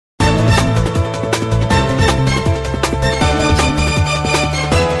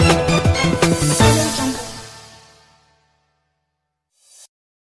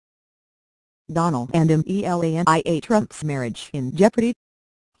Donald and Melania Trump's marriage in jeopardy.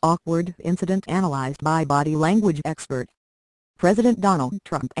 Awkward incident analyzed by body language expert. President Donald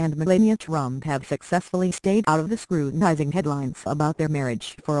Trump and Melania Trump have successfully stayed out of the scrutinizing headlines about their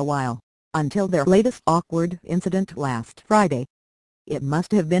marriage for a while, until their latest awkward incident last Friday. It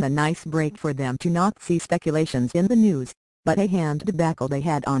must have been a nice break for them to not see speculations in the news, but a hand debacle they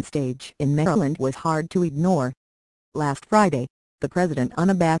had on stage in Maryland was hard to ignore. Last Friday, the president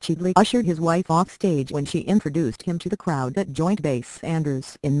unabashedly ushered his wife off stage when she introduced him to the crowd at Joint Base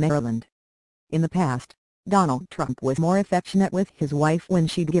Andrews in Maryland. In the past, Donald Trump was more affectionate with his wife when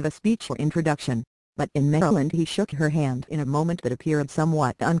she'd give a speech or introduction, but in Maryland he shook her hand in a moment that appeared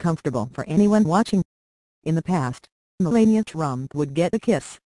somewhat uncomfortable for anyone watching. In the past, Melania Trump would get a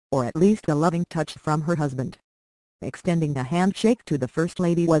kiss, or at least a loving touch from her husband. Extending a handshake to the First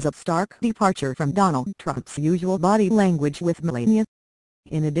Lady was a stark departure from Donald Trump's usual body language with Melania.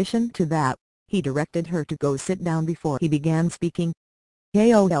 In addition to that, he directed her to go sit down before he began speaking.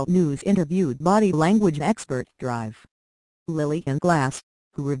 KOL News interviewed body language expert Drive Lillian Glass,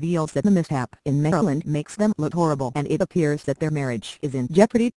 who reveals that the mishap in Maryland makes them look horrible and it appears that their marriage is in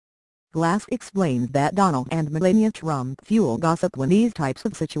jeopardy. Glass explains that Donald and Melania Trump fuel gossip when these types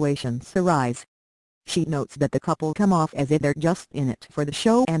of situations arise. She notes that the couple come off as if they're just in it for the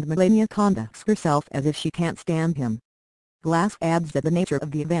show and Melania conducts herself as if she can't stand him. Glass adds that the nature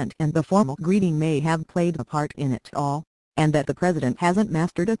of the event and the formal greeting may have played a part in it all, and that the president hasn't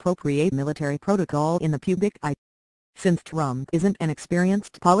mastered appropriate military protocol in the public eye. Since Trump isn't an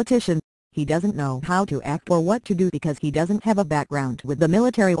experienced politician, he doesn't know how to act or what to do because he doesn't have a background with the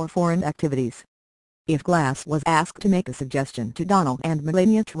military or foreign activities. If Glass was asked to make a suggestion to Donald and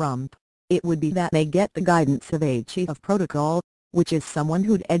Melania Trump, it would be that they get the guidance of a chief of protocol, which is someone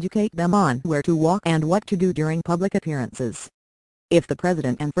who'd educate them on where to walk and what to do during public appearances. If the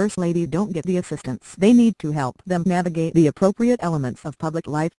President and First Lady don't get the assistance they need to help them navigate the appropriate elements of public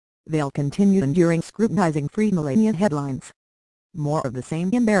life, they'll continue enduring scrutinizing free Melania headlines. More of the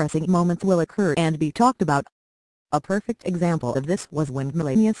same embarrassing moments will occur and be talked about. A perfect example of this was when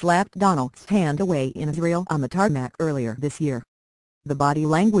Melania slapped Donald's hand away in Israel on the tarmac earlier this year. The body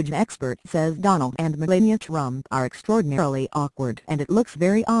language expert says Donald and Melania Trump are extraordinarily awkward and it looks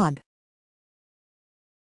very odd.